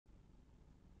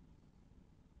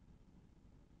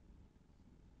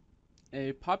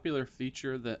A popular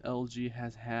feature that LG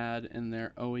has had in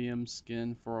their OEM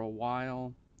skin for a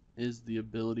while is the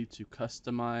ability to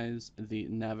customize the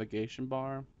navigation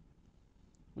bar,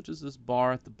 which is this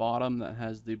bar at the bottom that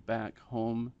has the back,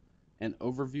 home, and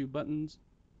overview buttons.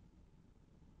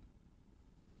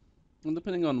 And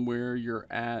depending on where you're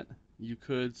at, you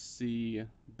could see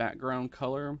background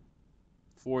color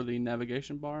for the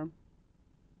navigation bar,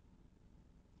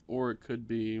 or it could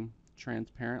be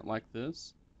transparent like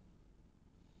this.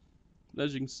 But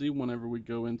as you can see, whenever we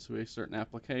go into a certain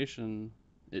application,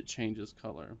 it changes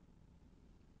color.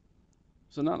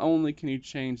 So not only can you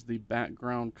change the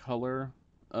background color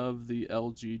of the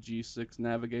LG G6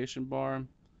 navigation bar,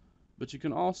 but you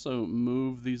can also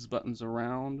move these buttons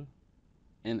around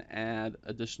and add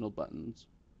additional buttons.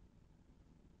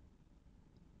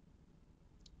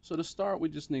 So to start, we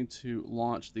just need to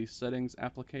launch the settings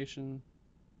application,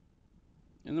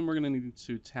 and then we're going to need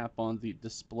to tap on the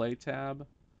display tab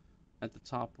at the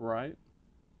top right.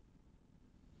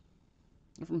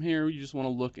 And from here, you just want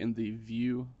to look in the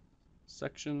view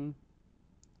section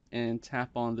and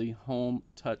tap on the home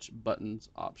touch buttons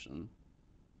option.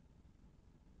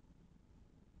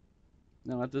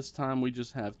 Now at this time, we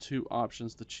just have two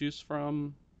options to choose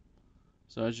from.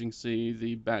 So as you can see,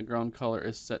 the background color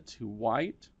is set to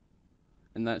white,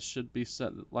 and that should be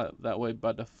set that way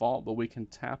by default, but we can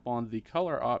tap on the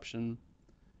color option,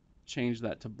 change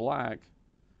that to black,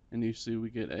 and you see we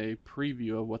get a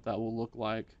preview of what that will look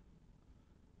like,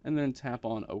 and then tap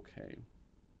on OK.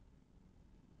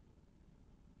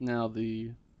 Now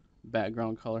the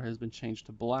background color has been changed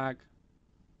to black.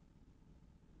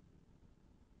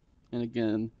 And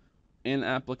again, in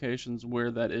applications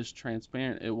where that is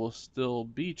transparent, it will still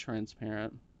be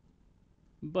transparent.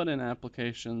 But in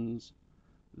applications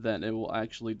that it will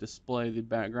actually display the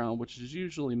background, which is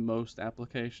usually most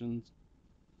applications,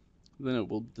 then it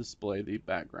will display the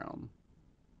background.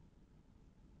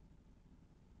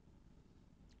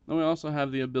 Then we also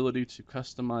have the ability to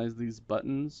customize these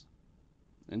buttons.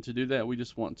 And to do that, we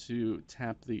just want to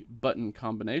tap the button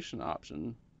combination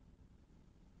option.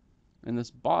 And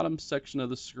this bottom section of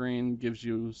the screen gives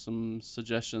you some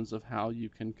suggestions of how you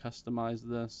can customize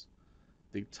this.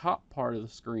 The top part of the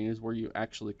screen is where you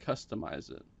actually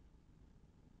customize it.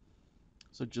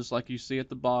 So just like you see at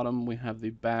the bottom, we have the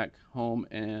back, home,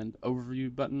 and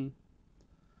overview button.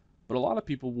 But a lot of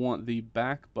people want the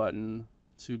back button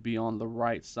to be on the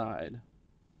right side.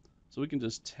 So we can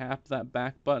just tap that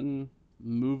back button,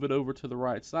 move it over to the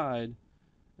right side,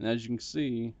 and as you can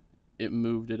see, it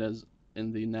moved it as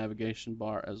in the navigation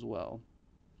bar as well.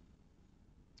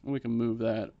 And we can move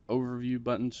that overview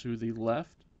button to the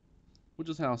left, which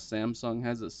is how Samsung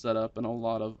has it set up, and a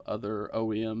lot of other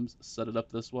OEMs set it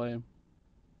up this way.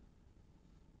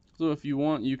 So if you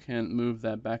want, you can move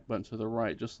that back button to the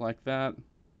right just like that.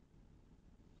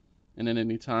 And at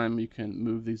any time you can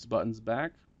move these buttons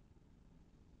back.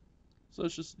 So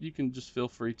it's just, you can just feel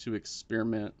free to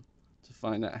experiment to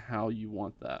find out how you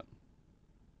want that.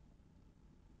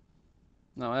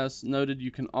 Now, as noted,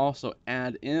 you can also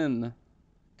add in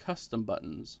custom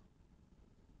buttons.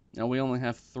 Now we only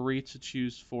have 3 to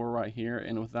choose for right here,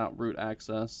 and without root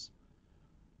access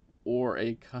or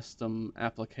a custom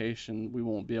application, we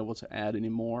won't be able to add any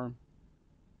more.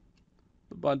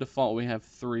 But by default, we have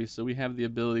 3, so we have the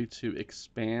ability to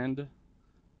expand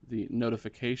the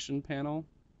notification panel.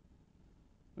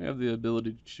 We have the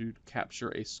ability to capture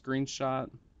a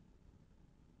screenshot,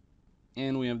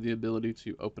 and we have the ability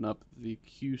to open up the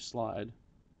Q Slide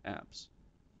apps.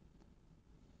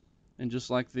 And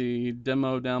just like the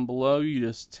demo down below, you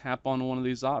just tap on one of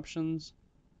these options,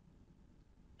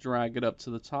 drag it up to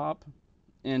the top,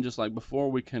 and just like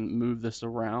before, we can move this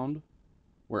around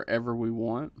wherever we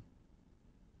want.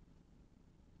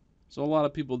 So a lot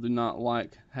of people do not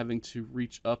like having to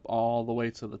reach up all the way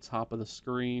to the top of the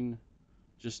screen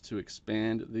just to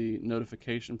expand the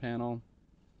notification panel.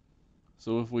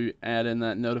 So if we add in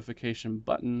that notification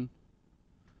button,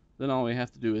 then all we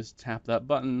have to do is tap that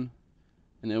button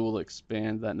and it will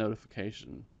expand that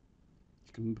notification.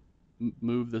 You can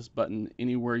move this button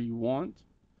anywhere you want,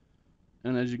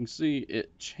 and as you can see,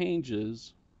 it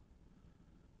changes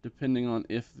depending on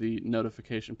if the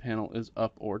notification panel is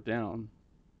up or down.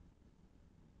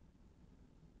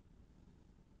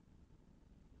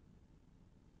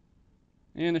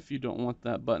 And if you don't want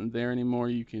that button there anymore,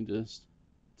 you can just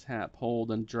tap,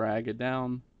 hold, and drag it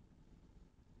down,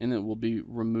 and it will be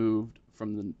removed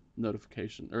from the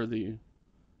notification or the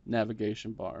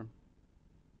navigation bar.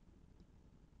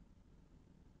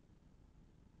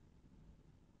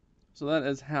 So that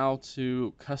is how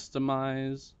to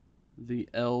customize the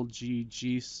LG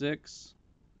G6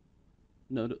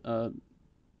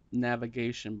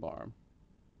 navigation bar.